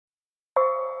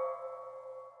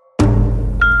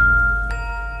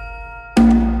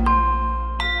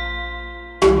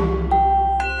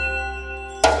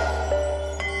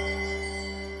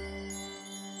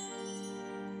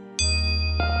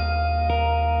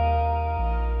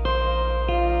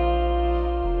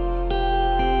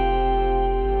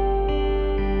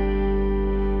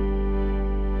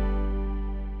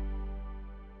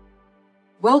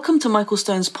Welcome to Michael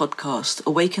Stone's podcast,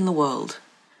 Awaken the World.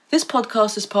 This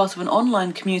podcast is part of an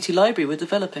online community library we're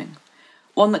developing,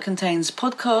 one that contains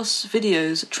podcasts,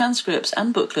 videos, transcripts,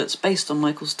 and booklets based on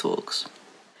Michael's talks.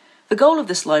 The goal of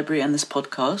this library and this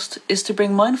podcast is to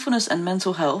bring mindfulness and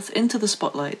mental health into the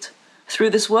spotlight.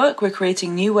 Through this work, we're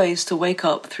creating new ways to wake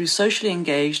up through socially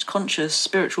engaged, conscious,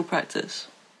 spiritual practice.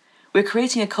 We're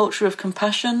creating a culture of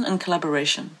compassion and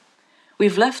collaboration.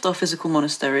 We've left our physical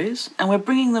monasteries, and we're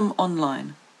bringing them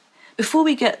online. Before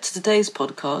we get to today's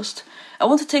podcast, I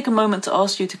want to take a moment to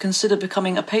ask you to consider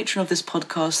becoming a patron of this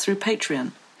podcast through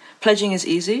Patreon. Pledging is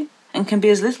easy and can be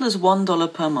as little as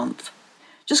 $1 per month.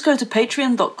 Just go to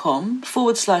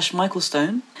patreon.com/Michael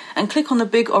Stone and click on the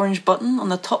big orange button on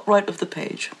the top right of the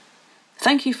page.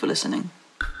 Thank you for listening.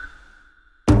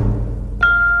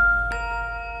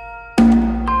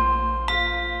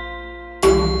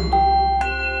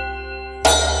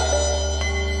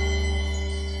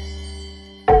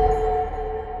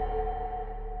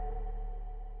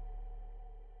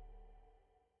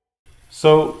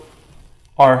 So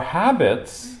our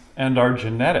habits and our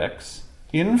genetics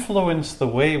influence the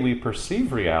way we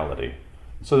perceive reality,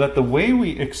 so that the way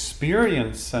we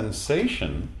experience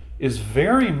sensation is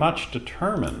very much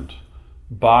determined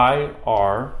by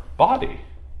our body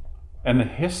and the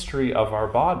history of our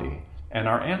body and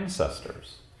our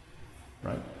ancestors,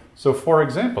 right? So for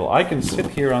example, I can sit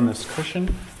here on this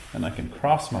cushion and I can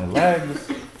cross my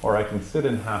legs, or I can sit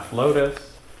in half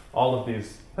lotus, all of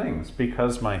these things,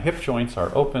 because my hip joints are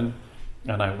open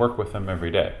and I work with them every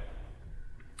day.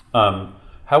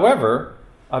 However,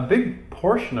 a big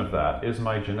portion of that is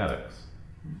my genetics.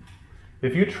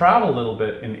 If you travel a little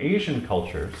bit in Asian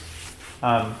cultures,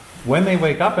 when they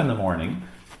wake up in the morning,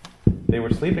 they were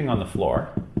sleeping on the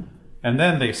floor, and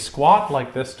then they squat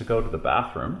like this to go to the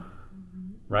bathroom,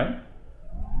 right?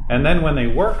 And then when they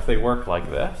work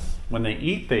like this. When they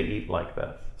eat like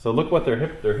this. So look what their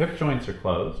hip joints are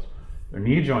closed. Their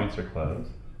knee joints are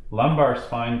closed. Lumbar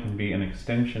spine can be an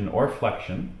extension or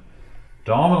flexion.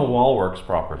 Abdominal wall works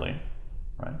properly,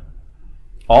 right?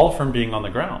 All from being on the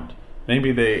ground.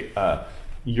 Maybe they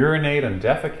urinate and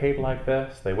defecate like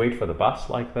this. They wait for the bus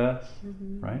like this,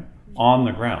 right? On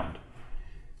the ground.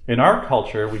 In our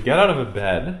culture, we get out of a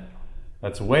bed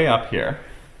that's way up here.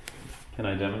 Can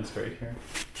I demonstrate here?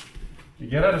 You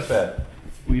get out of bed.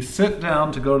 We sit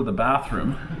down to go to the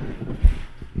bathroom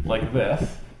like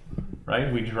this.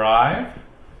 Right? We drive,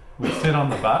 we sit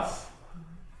on the bus.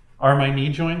 Are my knee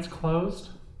joints closed?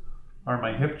 Are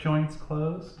my hip joints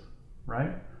closed?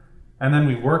 Right? And then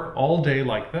we work all day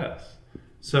like this.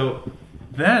 So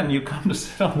then you come to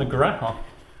sit on the ground,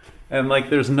 and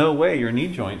there's no way your knee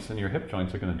joints and your hip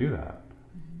joints are going to do that.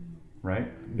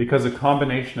 Right? Because a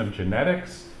combination of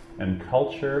genetics and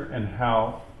culture and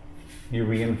how you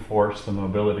reinforce the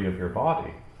mobility of your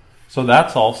body. So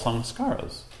that's all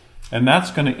samskaras. And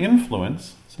that's going to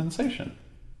influence sensation.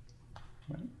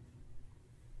 Right?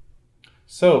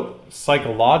 So,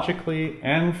 psychologically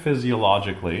and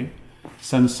physiologically,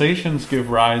 sensations give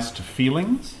rise to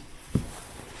feelings.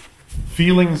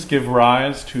 Feelings give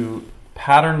rise to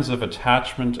patterns of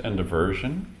attachment and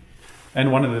aversion.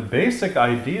 And one of the basic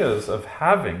ideas of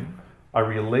having a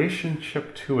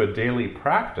relationship to a daily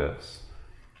practice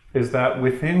is that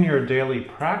within your daily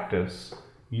practice,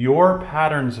 your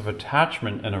patterns of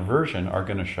attachment and aversion are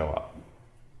going to show up.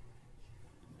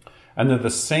 And they're the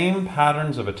same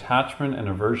patterns of attachment and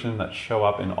aversion that show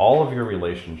up in all of your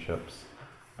relationships,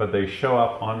 but they show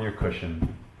up on your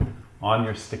cushion, on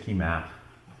your sticky mat.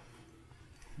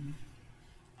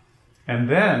 And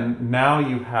then now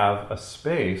you have a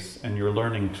space and you're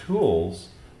learning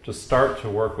tools to start to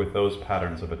work with those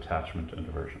patterns of attachment and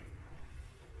aversion.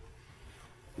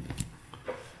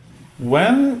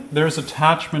 When there's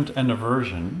attachment and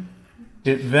aversion,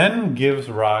 it then gives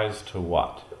rise to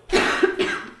what?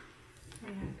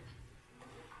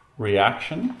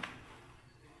 Reaction.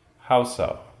 How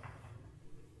so?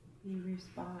 You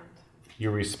respond.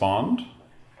 You respond.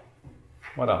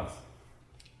 What else?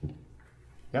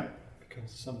 Yeah?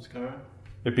 Becomes a samskara.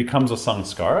 It becomes a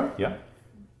samskara, yeah?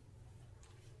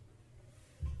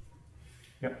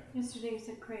 Yeah. Yesterday you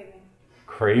said craving.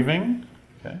 Craving,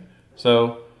 okay.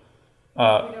 So,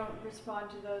 if we don't respond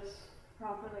to those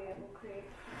properly, it will create.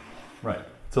 Right.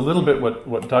 It's a little bit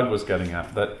what Doug was getting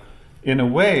at, that in a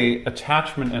way,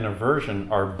 attachment and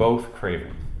aversion are both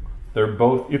craving. They're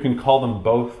both, you can call them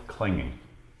both clinging.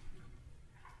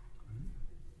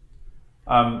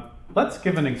 Let's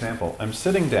give an example. I'm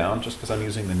sitting down, just because I'm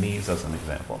using the knees as an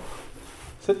example.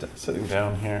 Sitting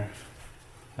down here.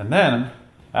 And then,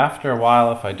 after a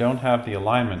while, if I don't have the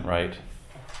alignment right,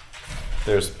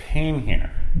 there's pain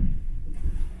here.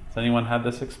 Has anyone had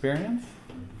this experience?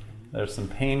 There's some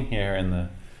pain here in the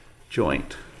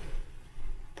joint.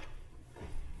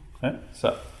 Okay,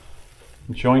 so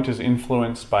the joint is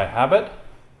influenced by habit.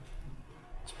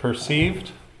 It's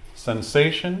perceived.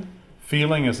 Sensation.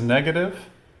 Feeling is negative.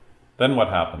 Then what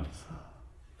happens?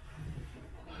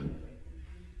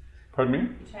 Pardon me?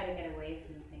 You try to get away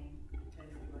from the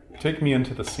pain. Take me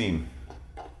into the scene.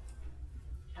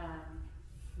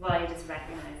 Well, you just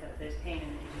recognize that there's pain and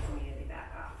then you just immediately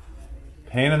back off.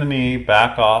 Pain in the knee,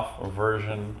 back off,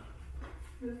 aversion,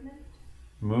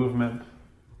 movement.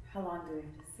 How long do we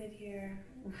have to sit here?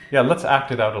 Yeah, let's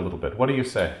act it out a little bit. What do you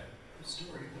say?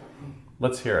 Story about me.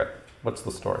 Let's hear it. What's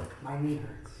the story? My knee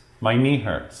hurts. My knee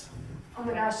hurts. Oh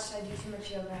my gosh, I do too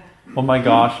much yoga. Oh my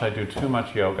gosh, I do too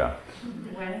much yoga.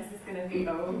 When is this going to be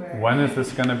over? When is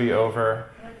this going to be over?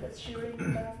 Does she ring the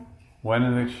bell? When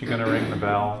is she going to ring the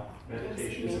bell?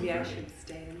 Maybe I should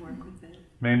stay and work with it.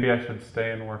 Maybe I should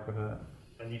stay and work with it.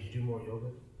 I need to do more yoga.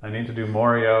 I need to do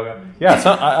more yoga. Yeah,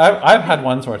 so I've had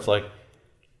ones where it's like,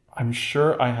 I'm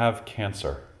sure I have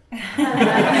cancer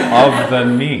of the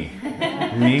knee.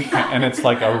 And it's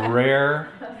like a rare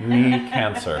knee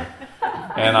cancer.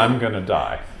 And I'm going to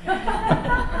die.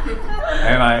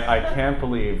 And I can't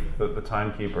believe that the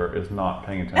timekeeper is not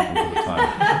paying attention to the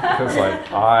time. Because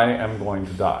like, I am going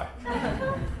to die.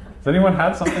 Has anyone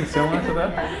had something similar to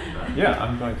that? Yeah,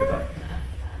 I'm going to die.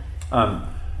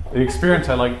 The experience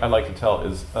I like to tell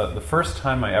is the first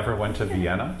time I ever went to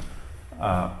Vienna.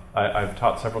 I've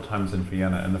taught several times in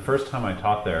Vienna, and the first time I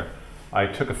taught there, I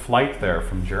took a flight there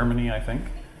from Germany, I think.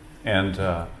 And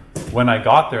when I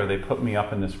got there, they put me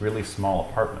up in this really small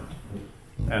apartment.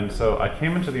 And so I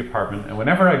came into the apartment, and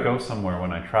whenever I go somewhere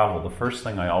when I travel, the first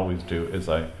thing I always do is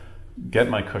I get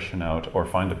my cushion out or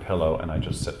find a pillow and I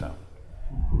just sit down.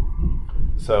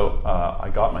 So I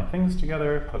got my things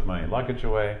together, put my luggage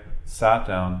away, sat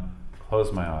down,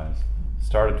 closed my eyes,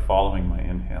 started following my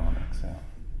inhale and exhale.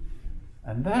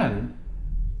 And then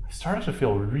I started to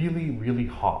feel really, really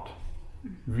hot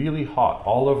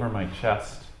all over my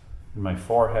chest, my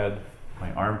forehead,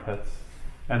 my armpits.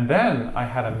 And then I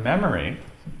had a memory,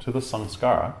 to the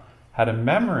samskara, had a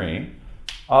memory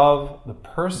of the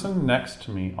person next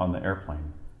to me on the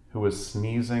airplane who was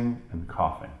sneezing and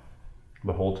coughing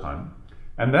the whole time.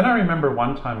 And then I remember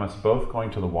one time us both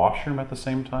going to the washroom at the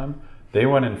same time. They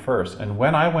went in first, and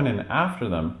when I went in after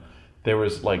them, there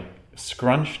was like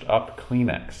scrunched up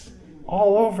Kleenex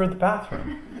all over the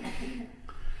bathroom.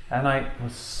 And I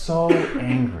was so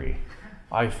angry.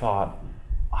 I thought,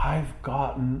 I've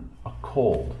gotten a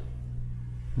cold.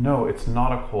 No, it's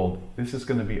not a cold. This is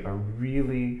going to be a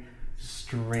really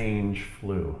strange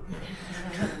flu.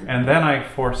 And then I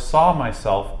foresaw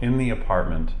myself in the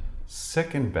apartment,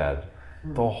 sick in bed,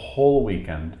 the whole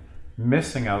weekend,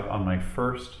 missing out on my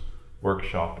first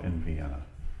workshop in Vienna.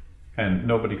 And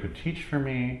nobody could teach for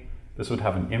me. This would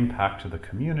have an impact to the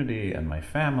community and my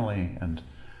family. And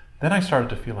then I started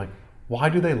to feel like, why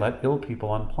do they let ill people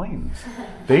on planes?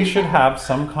 They should have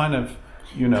some kind of,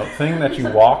 thing that you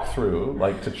walk through,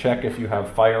 like to check if you have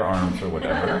firearms or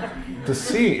whatever, to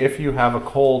see if you have a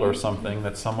cold or something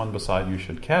that someone beside you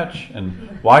should catch.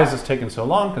 And why is this taking so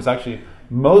long? Because actually,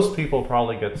 most people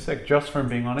probably get sick just from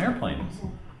being on airplanes.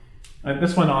 And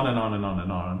this went on and on and on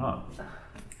and on and on.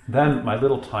 Then my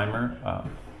little timer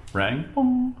rang,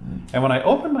 boom. And when I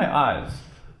opened my eyes,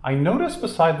 I noticed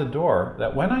beside the door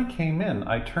that when I came in,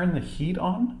 I turned the heat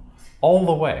on all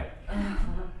the way.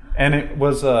 And it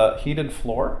was a heated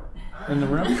floor in the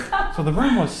room. So the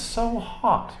room was so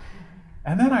hot.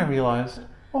 And then I realized,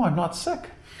 I'm not sick.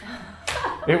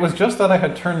 It was just that I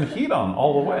had turned the heat on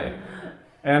all the way.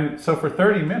 And so for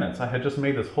 30 minutes, I had just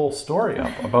made this whole story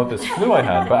up about this flu I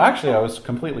had, but actually I was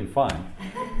completely fine.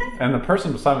 And the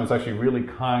person beside me was actually really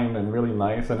kind and really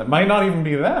nice, and it might not even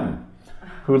be them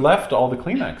who left all the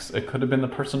Kleenex. It could have been the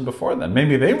person before them.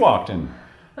 Maybe they walked in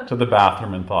to the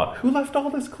bathroom and thought, who left all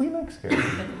this Kleenex here?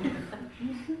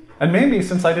 And maybe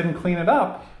since I didn't clean it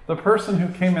up, the person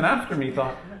who came in after me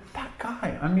thought, that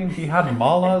guy, he had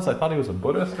malas. I thought he was a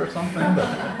Buddhist or something,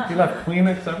 but he left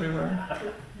Kleenex everywhere.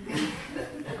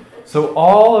 So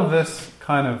all of this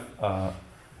kind of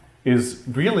is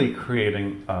really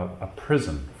creating a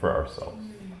prison for ourselves,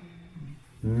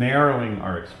 narrowing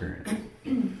our experience.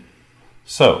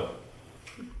 So,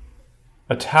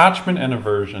 attachment and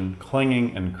aversion,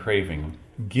 clinging and craving,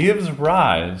 gives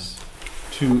rise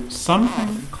to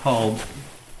something called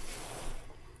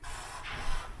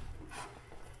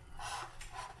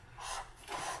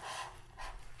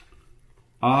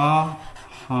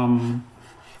ahamkara.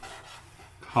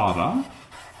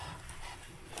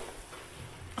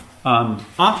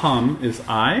 Aham is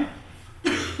I,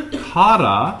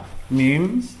 Kara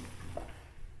means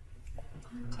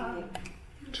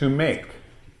to make.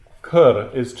 Kur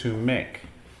is to make.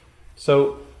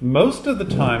 So most of the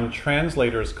time,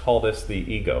 translators call this the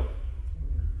ego.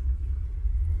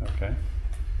 Okay?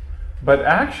 But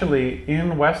actually,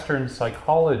 in Western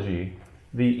psychology,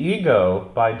 the ego,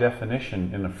 by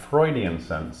definition, in a Freudian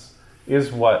sense,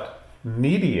 is what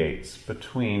mediates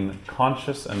between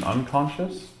conscious and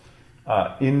unconscious,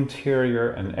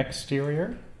 interior and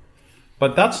exterior.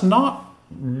 But that's not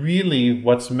really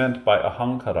what's meant by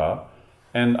ahankara,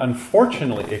 and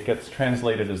unfortunately it gets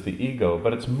translated as the ego,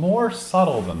 but it's more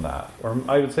subtle than that, or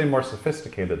I would say more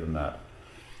sophisticated than that.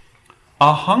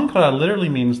 Ahankara literally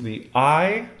means the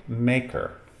I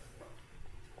maker.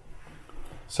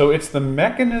 So it's the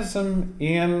mechanism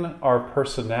in our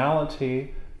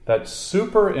personality that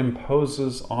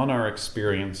superimposes on our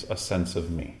experience a sense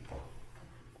of me.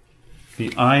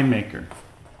 The I maker.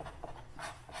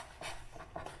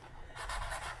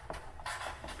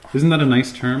 Isn't that a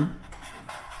nice term?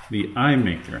 The I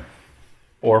maker.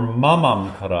 Or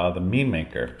mamamkara, the me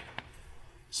maker.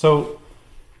 So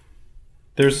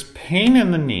there's pain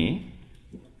in the knee.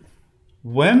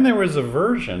 When there was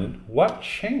aversion, what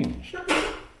changed?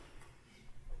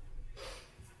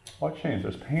 What changed?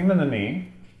 There's pain in the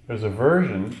knee, there's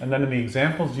aversion, and then in the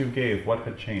examples you gave, what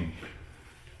had changed?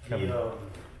 The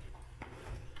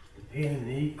pain in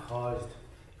the knee caused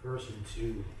the person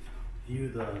to view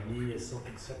the knee as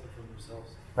something separate from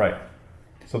themselves. Right.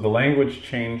 So the language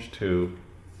changed to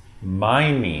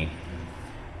my knee.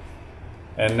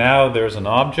 And now there's an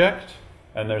object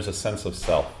and there's a sense of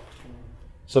self.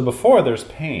 So before there's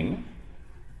pain,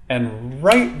 and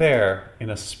right there, in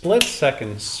a split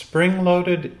second,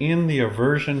 spring-loaded in the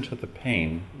aversion to the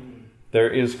pain, there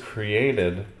is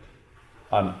created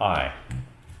an I.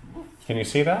 Can you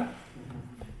see that?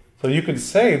 So you could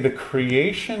say the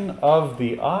creation of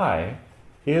the I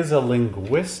is a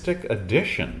linguistic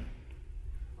addition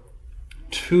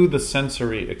to the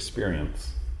sensory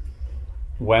experience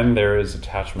when there is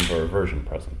attachment or aversion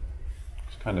present.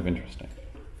 It's kind of interesting.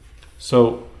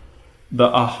 So the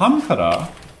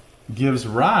ahankara gives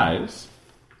rise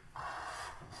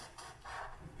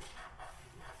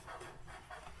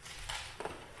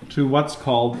to what's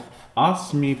called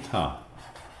asmita.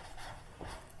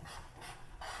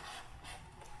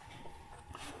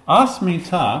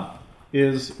 Asmita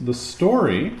is the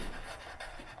story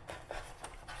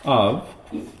of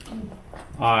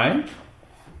I,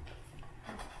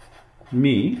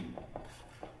 me,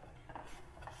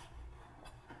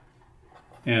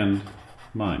 and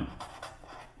mine.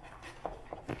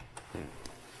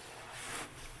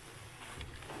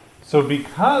 So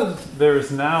because there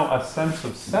is now a sense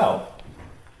of self,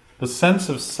 the sense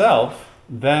of self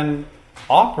then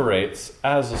operates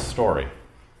as a story.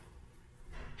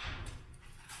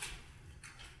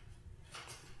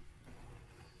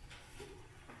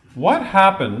 What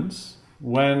happens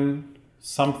when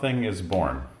something is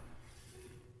born?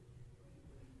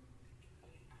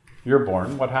 You're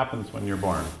born. What happens when you're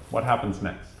born? What happens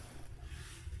next?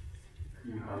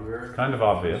 It's kind of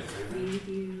obvious.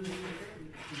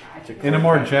 In a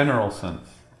more general sense.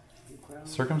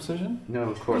 Circumcision? No,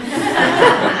 of course.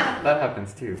 That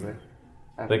happens too,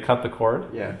 but... They cut the cord?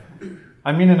 Yeah.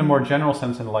 I mean, in a more general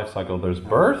sense in the life cycle, there's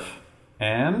birth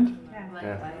and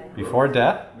before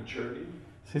death. Maturity.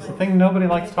 See, it's the thing nobody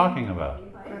likes talking about.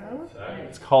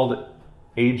 It's called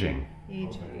aging.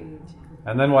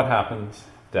 And then what happens?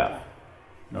 Death.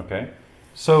 Okay?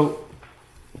 So,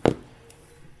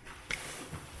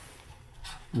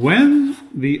 when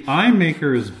the eye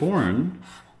maker is born,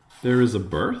 there is a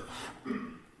birth.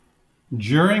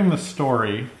 During the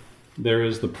story, there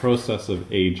is the process of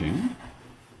aging.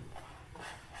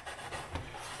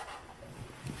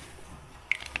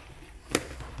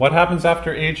 What happens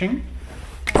after aging?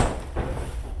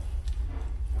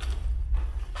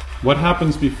 What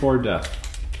happens before death?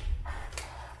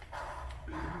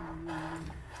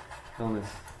 Illness.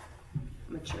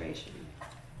 Maturation.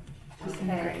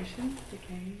 Disintegration.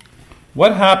 Decay.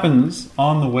 What happens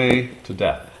on the way to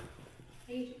death?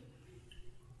 Aging.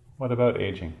 What about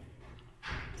aging?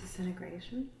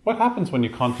 Disintegration. What happens when you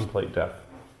contemplate death?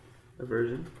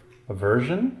 Aversion.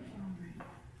 Aversion?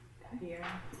 Fear.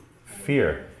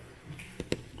 Fear.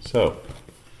 So,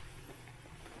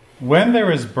 when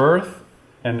there is birth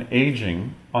and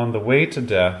aging, on the way to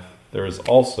death, there is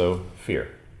also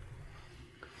fear.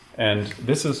 And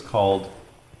this is called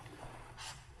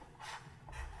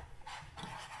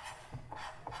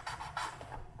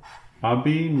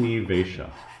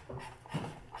abhinivesha,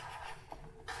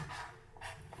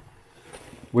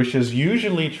 which is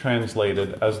usually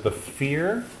translated as the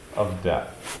fear of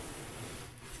death.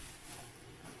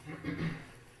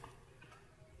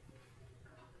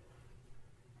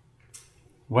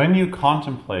 when you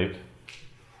contemplate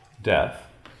death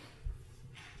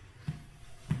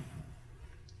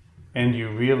and you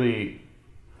really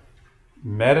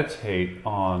meditate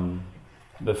on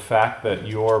the fact that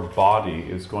your body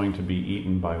is going to be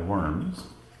eaten by worms,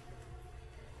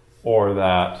 or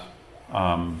that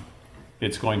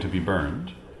it's going to be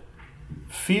burned,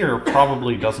 fear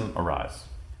probably doesn't arise.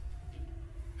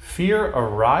 Fear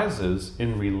arises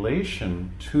in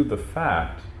relation to the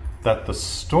fact that the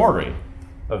story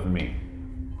of me,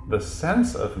 the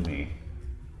sense of me,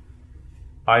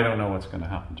 I don't know what's going to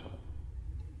happen to it.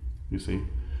 You see?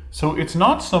 So it's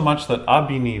not so much that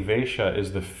abhinivesha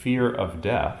is the fear of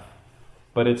death,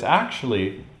 but it's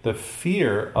actually the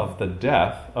fear of the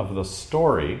death of the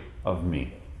story of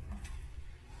me.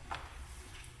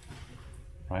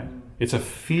 Right? It's a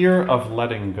fear of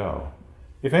letting go.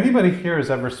 If anybody here has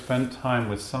ever spent time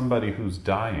with somebody who's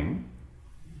dying,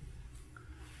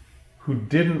 who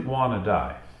didn't want to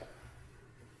die,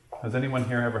 has anyone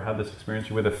here ever had this experience?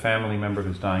 You're with a family member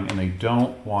who's dying and they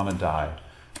don't want to die.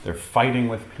 They're fighting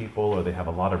with people, or they have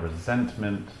a lot of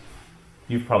resentment.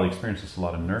 You've probably experienced this a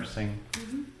lot in nursing.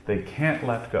 Mm-hmm. They can't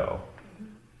let go.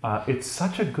 It's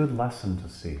such a good lesson to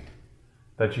see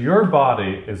that your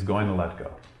body is going to let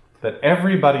go, that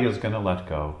everybody is going to let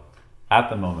go at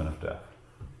the moment of death.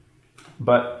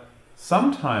 But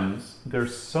sometimes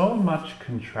there's so much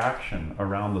contraction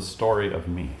around the story of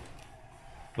me,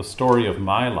 the story of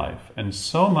my life, and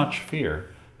so much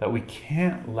fear that we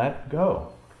can't let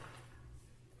go.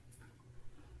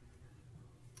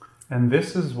 And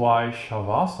this is why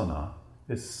Shavasana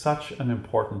is such an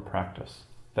important practice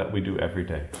that we do every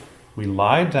day. We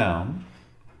lie down,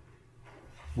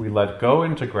 we let go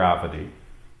into gravity,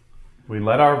 we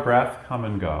let our breath come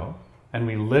and go, and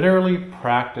we literally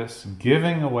practice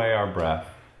giving away our breath,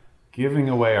 giving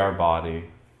away our body,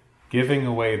 giving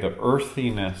away the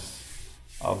earthiness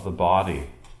of the body,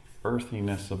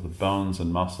 earthiness of the bones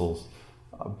and muscles,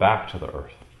 back to the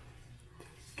earth.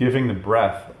 Giving the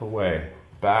breath away,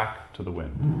 back to the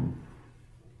wind.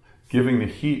 Giving the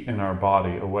heat in our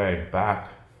body away,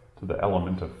 back to the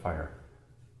element of fire.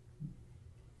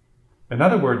 In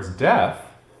other words, death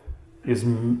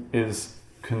is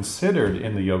considered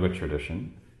in the yoga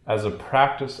tradition as a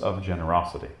practice of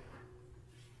generosity.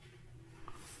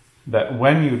 That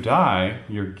when you die,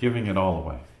 you're giving it all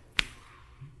away.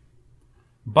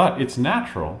 But it's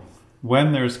natural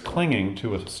when there's clinging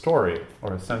to a story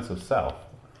or a sense of self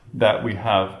that we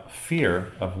have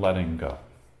fear of letting go.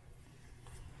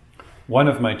 One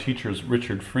of my teachers,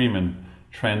 Richard Freeman,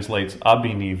 translates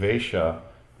abhinivesha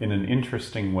in an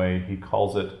interesting way. He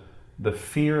calls it the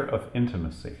fear of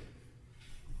intimacy,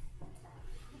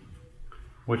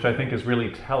 which I think is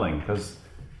really telling, because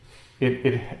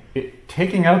it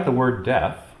taking out the word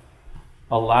death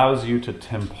allows you to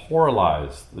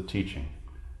temporalize the teaching.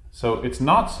 So it's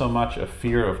not so much a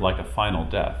fear of like a final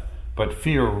death, but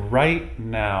fear right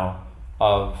now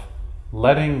of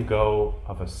letting go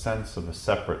of a sense of a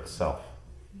separate self.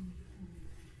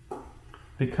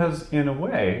 Because in a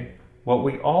way, what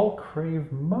we all crave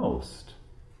most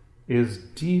is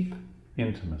deep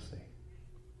intimacy,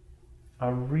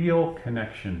 a real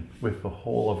connection with the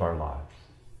whole of our lives.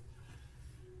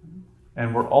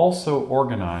 And we're also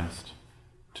organized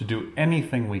to do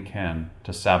anything we can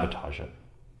to sabotage it.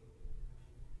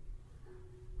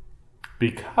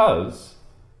 Because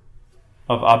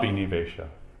of abhinivesha,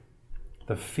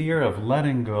 the fear of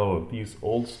letting go of these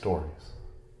old stories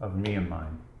of me and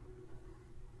mine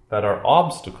that are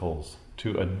obstacles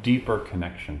to a deeper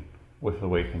connection with the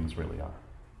way things really are.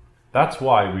 That's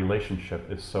why relationship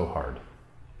is so hard.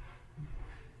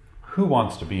 Who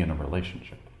wants to be in a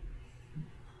relationship?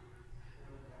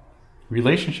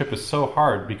 Relationship is so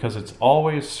hard because it's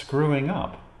always screwing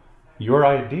up your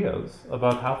ideas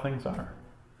about how things are.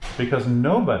 Because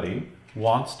nobody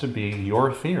wants to be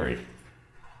your theory.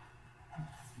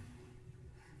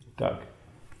 Doug.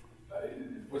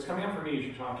 What's coming up for me as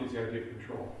you talk is the idea of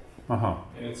control. Uh-huh.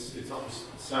 And it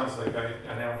sounds like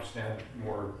I now understand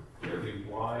more clearly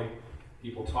why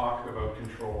people talk about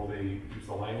control. They use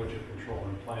the language of control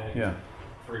and planning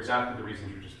for exactly the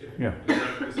reasons you're just giving.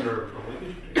 Yeah. Is there a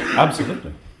linkage between that?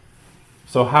 Absolutely.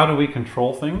 So how do we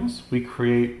control things? We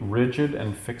create rigid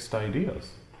and fixed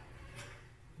ideas.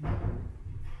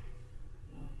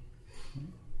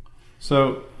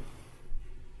 So,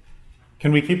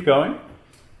 can we keep going?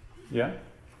 Yeah?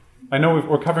 I know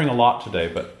we're covering a lot today,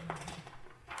 but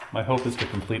my hope is to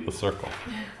complete the circle.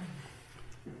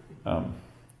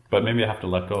 But maybe I have to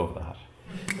let go of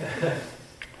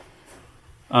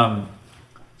that.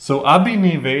 So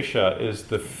abhinivesha is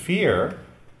the fear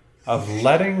of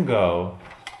letting go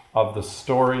of the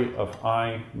story of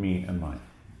I, me, and mine.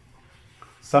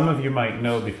 Some of you might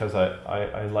know, because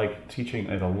I like teaching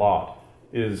it a lot,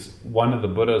 is one of the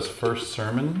Buddha's first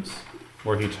sermons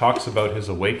where he talks about his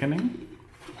awakening.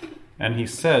 And he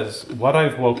says, what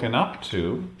I've woken up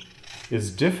to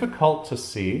is difficult to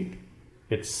see,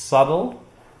 it's subtle,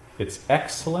 it's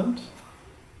excellent.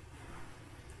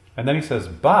 And then he says,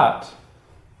 but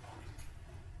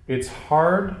it's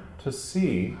hard to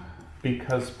see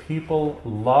because people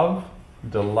love,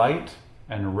 delight,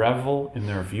 and revel in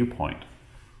their viewpoint.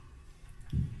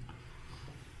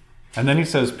 And then he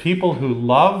says, people who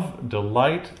love,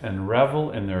 delight, and revel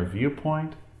in their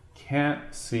viewpoint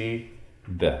can't see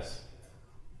this.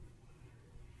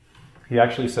 He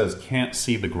actually says, can't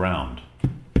see the ground.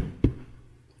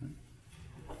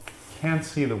 Can't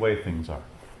see the way things are.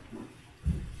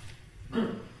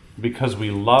 Because I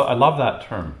love that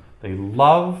term. They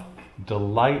love,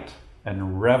 delight,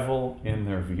 and revel in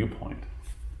their viewpoint.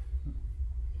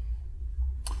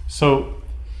 So,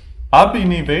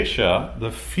 abhinivesha,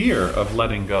 the fear of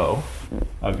letting go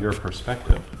of your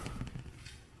perspective,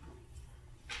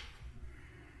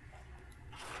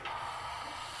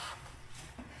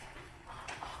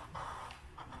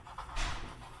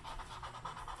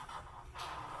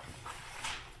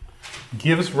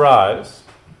 gives rise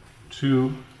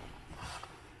to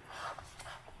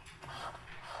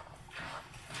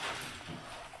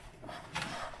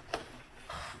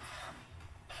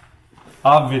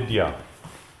avidya.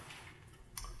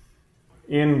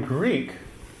 In Greek,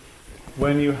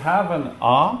 when you have an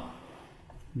a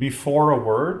before a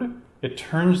word, it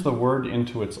turns the word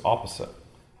into its opposite.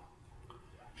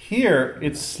 Here,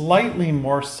 it's slightly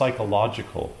more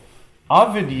psychological.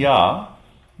 Avidya,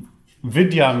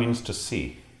 vidya means to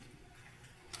see.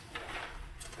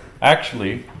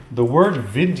 Actually, the word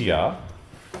vidya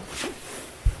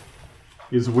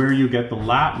is where you get the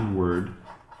Latin word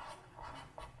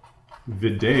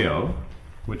video,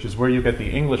 which is where you get the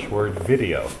English word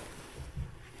video.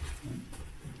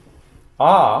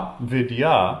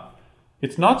 Vidya,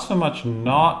 it's not so much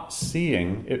not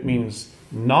seeing, it means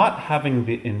not having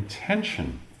the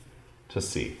intention to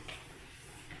see.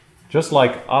 Just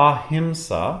like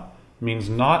ahimsa means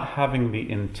not having the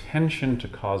intention to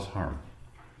cause harm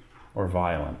or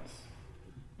violence.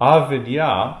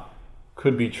 Avidya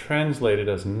could be translated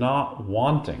as not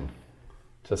wanting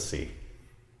to see.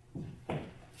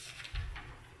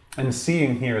 And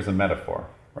seeing here is a metaphor,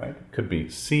 right? It could be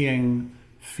seeing,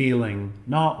 feeling,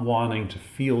 not wanting to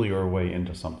feel your way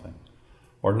into something,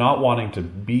 or not wanting to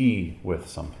be with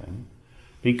something.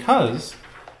 Because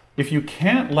if you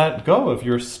can't let go of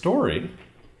your story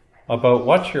about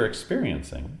what you're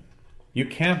experiencing, you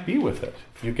can't be with it.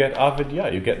 You get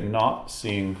avidya, you get not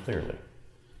seeing clearly.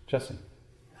 Jesse?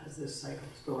 As this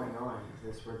cycle's going on,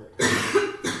 is this where the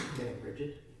tongue is getting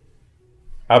rigid?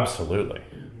 Absolutely,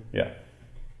 yeah.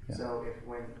 So if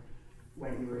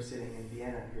when you were sitting in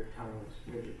Vienna, your tongue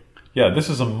was rigid. Yeah, this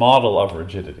is a model of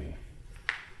rigidity.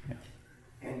 Yeah.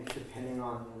 And depending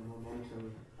on the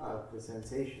momentum of the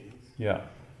sensations, Yeah.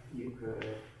 you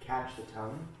could catch the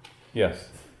tongue. Yes.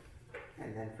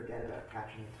 And then forget about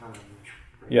catching the tongue.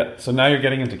 Yeah, so now you're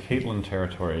getting into Caitlin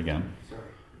territory again. Sorry.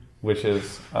 Which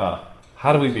is,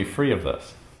 how do we be free of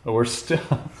this? We're still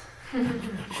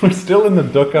in the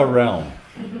dukkha realm.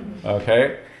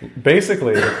 Okay?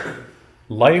 Basically,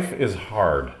 life is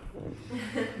hard.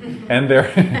 And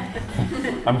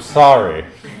I'm sorry.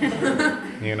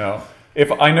 You know,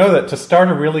 if I know that to start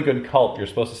a really good cult, you're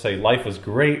supposed to say, life is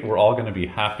great, we're all going to be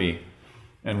happy,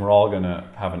 and we're all going to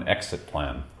have an exit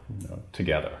plan,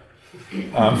 together.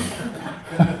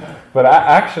 But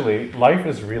actually, life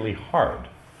is really hard.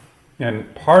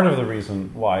 And part of the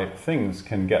reason why things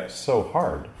can get so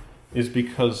hard is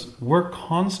because we're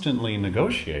constantly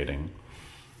negotiating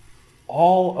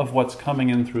all of what's coming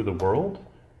in through the world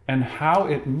and how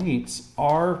it meets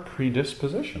our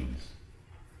predispositions.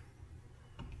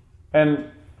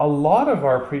 And a lot of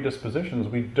our predispositions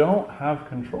we don't have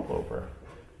control over.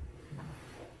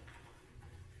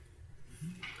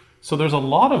 So there's a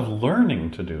lot of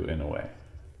learning to do in a way,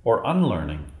 or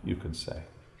unlearning, you could say.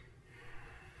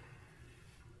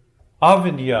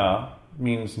 Avidya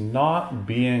means not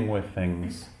being with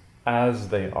things as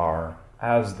they are,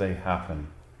 as they happen.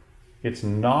 It's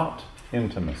not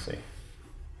intimacy.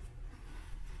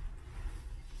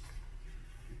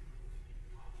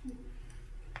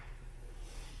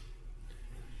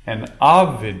 And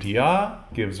avidya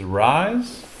gives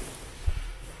rise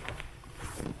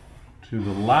to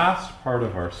the last part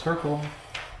of our circle.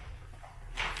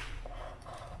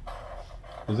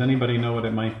 Does anybody know what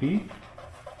it might be?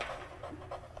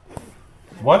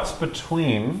 What's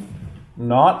between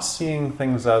not seeing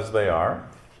things as they are,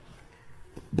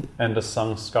 and a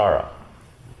samskara.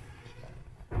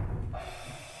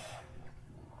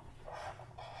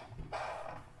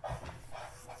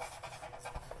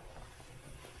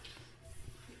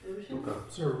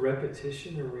 So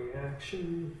repetition or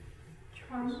reaction?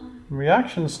 Trauma.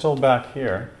 Reaction is still back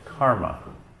here. Karma.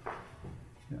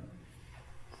 Yeah.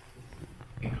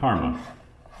 Karma.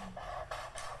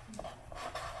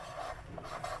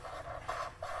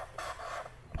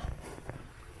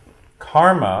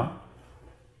 Karma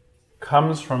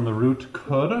comes from the root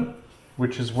kur,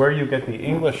 which is where you get the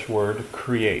English word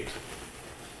create.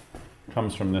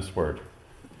 Comes from this word.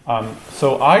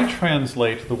 So I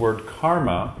translate the word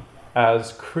karma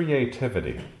as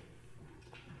creativity,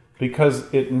 because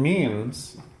it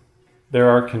means there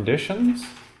are conditions,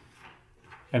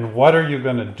 and what are you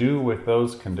going to do with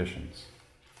those conditions?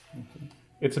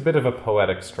 It's a bit of a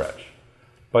poetic stretch,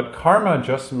 but karma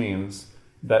just means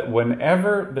that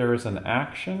whenever there is an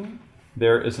action,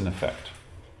 there is an effect.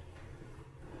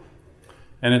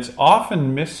 And it's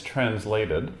often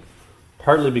mistranslated,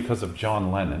 partly because of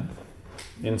John Lennon,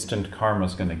 instant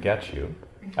karma's going to get you,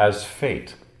 as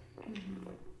fate.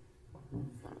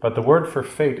 But the word for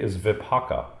fate is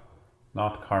vipaka,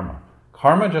 not karma.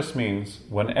 Karma just means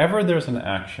whenever there's an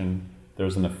action,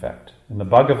 there's an effect. In the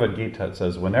Bhagavad Gita it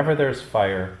says, whenever there's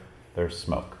fire, there's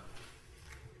smoke.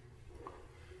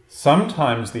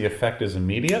 Sometimes the effect is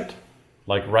immediate,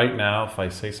 like right now, if I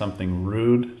say something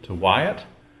rude to Wyatt,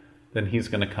 then he's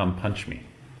going to come punch me.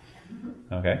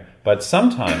 Okay? But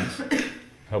sometimes,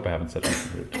 I hope I haven't said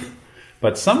anything rude to you,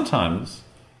 but sometimes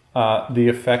the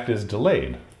effect is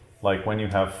delayed, like when you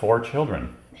have 4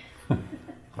 children,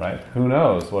 right? Who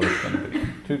knows what it's going to be?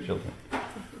 2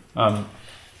 children.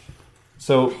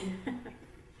 So,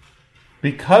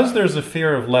 because there's a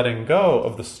fear of letting go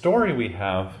of the story we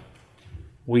have,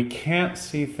 we can't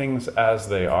see things as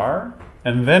they are,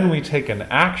 and then we take an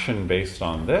action based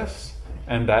on this,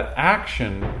 and that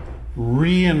action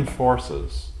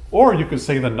reinforces, or you could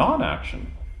say the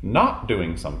non-action, not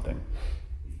doing something,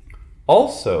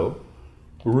 also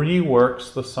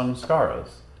reworks the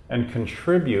samskaras and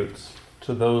contributes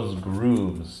to those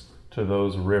grooves, to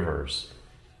those rivers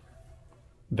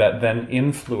that then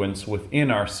influence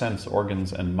within our sense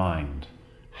organs and mind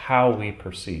how we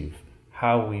perceive,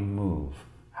 how we move,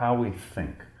 how we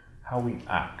think, how we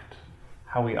act,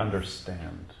 how we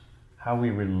understand, how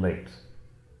we relate,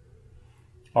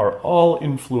 are all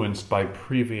influenced by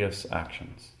previous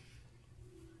actions.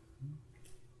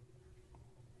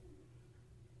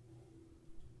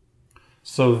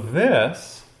 So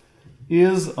this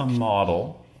is a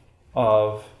model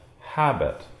of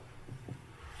habit.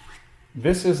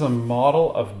 This is a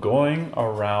model of going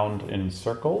around in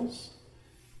circles,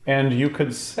 and you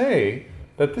could say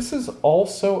that this is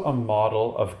also a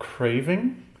model of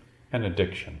craving and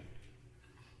addiction.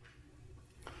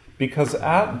 Because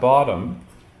at bottom,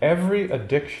 every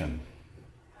addiction,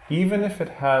 even if it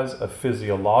has a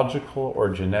physiological or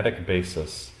genetic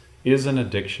basis, is an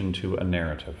addiction to a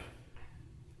narrative.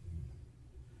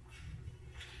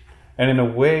 And in a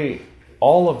way,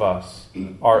 all of us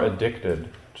are addicted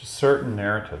to certain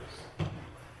narratives.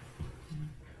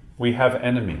 We have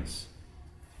enemies.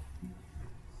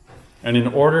 And in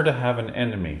order to have an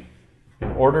enemy,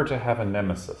 in order to have a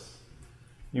nemesis,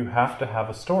 you have to have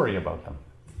a story about them.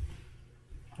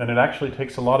 And it actually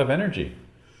takes a lot of energy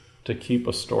to keep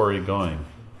a story going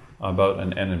about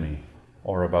an enemy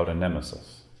or about a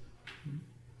nemesis.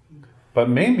 But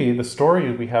maybe the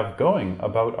story we have going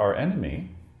about our enemy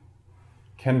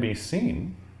can be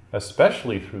seen,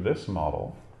 especially through this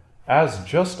model, as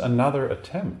just another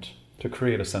attempt to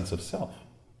create a sense of self.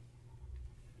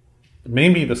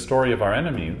 Maybe the story of our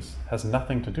enemies has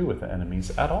nothing to do with the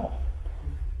enemies at all,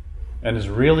 and is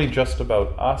really just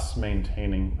about us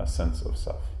maintaining a sense of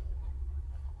self.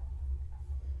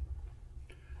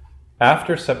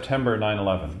 After September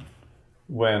 9/11,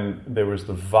 when there was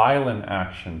the violent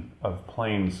action of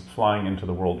planes flying into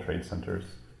the World Trade Centers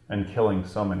and killing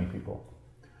so many people,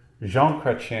 Jean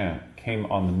Chrétien came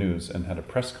on the news and had a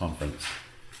press conference.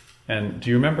 And do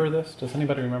you remember this? Does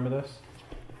anybody remember this?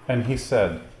 And he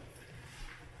said,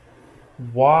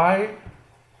 "Why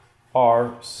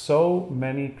are so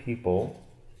many people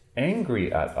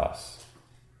angry at us?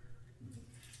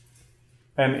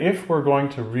 And if we're going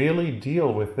to really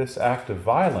deal with this act of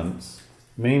violence,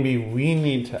 maybe we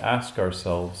need to ask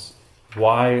ourselves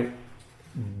why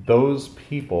those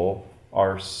people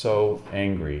are so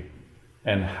angry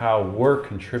and how we're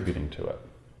contributing to it."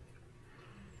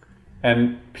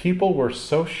 And people were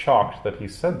so shocked that he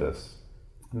said this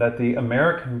that the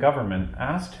American government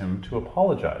asked him to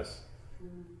apologize.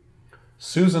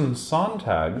 Susan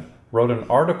Sontag wrote an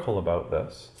article about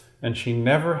this, and she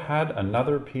never had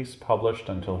another piece published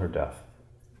until her death.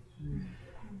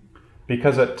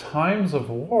 Because at times of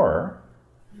war,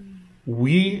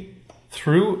 we,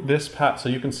 through this path, so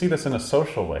you can see this in a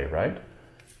social way, right?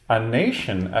 A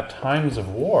nation at times of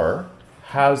war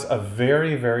has a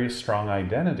very, very strong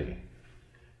identity.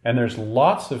 And there's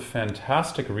lots of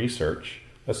fantastic research,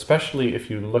 especially if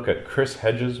you look at Chris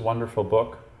Hedges' wonderful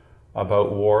book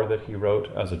about war that he wrote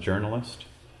as a journalist.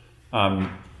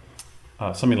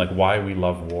 Something like Why We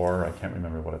Love War, I can't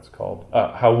remember what it's called.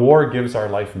 How War Gives Our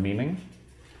Life Meaning,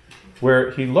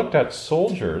 where he looked at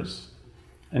soldiers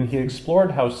and he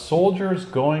explored how soldiers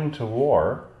going to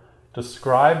war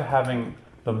describe having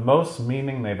the most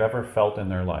meaning they've ever felt in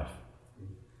their life.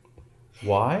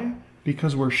 Why?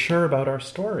 Because we're sure about our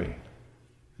story.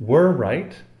 We're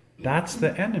right. That's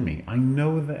the enemy. I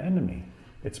know the enemy.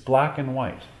 It's black and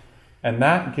white. And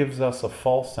that gives us a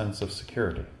false sense of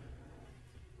security.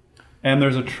 And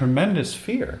there's a tremendous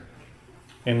fear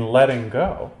in letting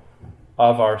go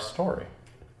of our story,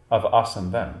 of us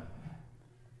and them.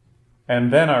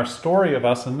 And then our story of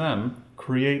us and them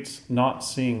creates not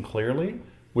seeing clearly,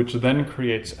 which then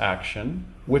creates action,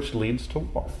 which leads to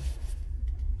war.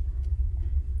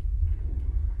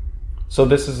 So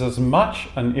this is as much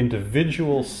an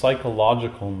individual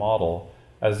psychological model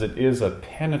as it is a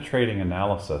penetrating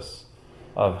analysis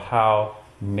of how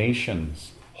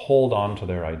nations hold on to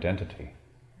their identity.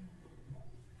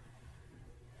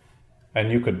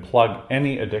 And you could plug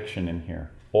any addiction in here.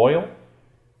 Oil,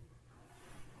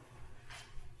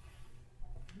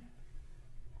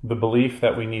 the belief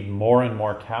that we need more and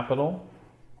more capital,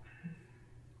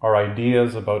 our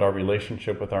ideas about our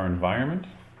relationship with our environment.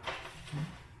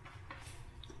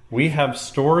 We have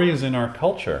stories in our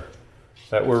culture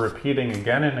that we're repeating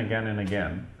again and again and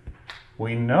again.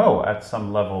 We know at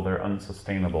some level they're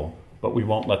unsustainable, but we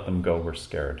won't let them go, we're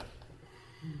scared.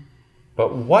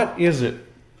 But what is it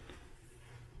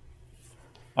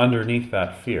underneath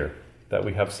that fear that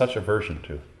we have such aversion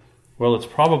to? Well, it's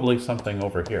probably something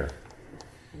over here.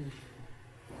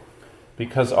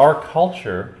 Because our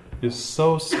culture is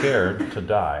so scared to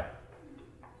die.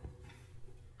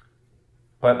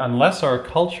 But unless our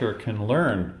culture can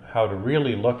learn how to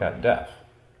really look at death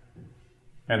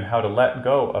and how to let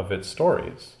go of its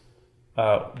stories,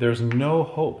 there's no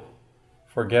hope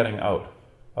for getting out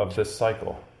of this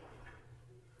cycle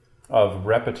of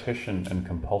repetition and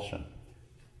compulsion.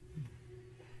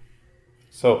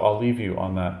 So I'll leave you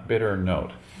on that bitter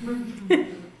note.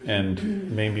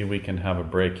 And maybe we can have a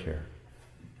break here,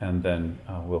 and then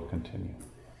we'll continue.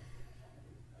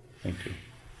 Thank you.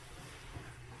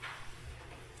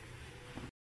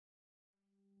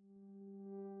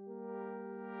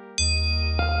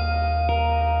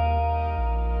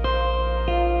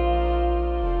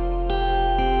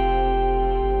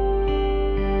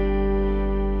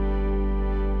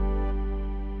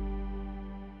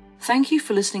 Thank you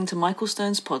for listening to Michael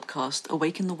Stone's podcast,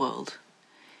 Awaken the World.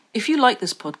 If you like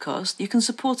this podcast, you can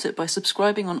support it by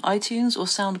subscribing on iTunes or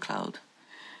SoundCloud.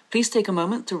 Please take a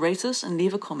moment to rate us and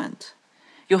leave a comment.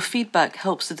 Your feedback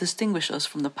helps to distinguish us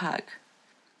from the pack.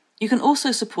 You can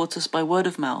also support us by word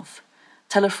of mouth.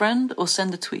 Tell a friend or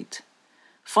send a tweet.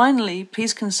 Finally,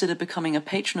 please consider becoming a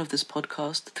patron of this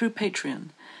podcast through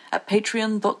Patreon at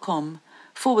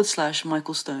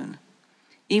patreon.com/Michael Stone.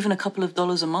 Even a couple of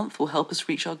dollars a month will help us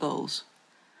reach our goals.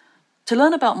 To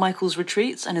learn about Michael's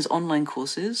retreats and his online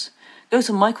courses, go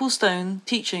to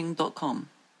michaelstoneteaching.com.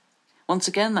 Once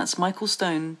again, that's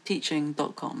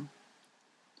michaelstoneteaching.com.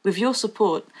 With your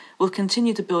support, we'll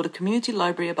continue to build a community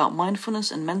library about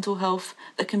mindfulness and mental health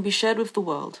that can be shared with the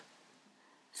world.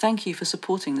 Thank you for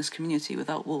supporting this community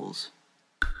without walls.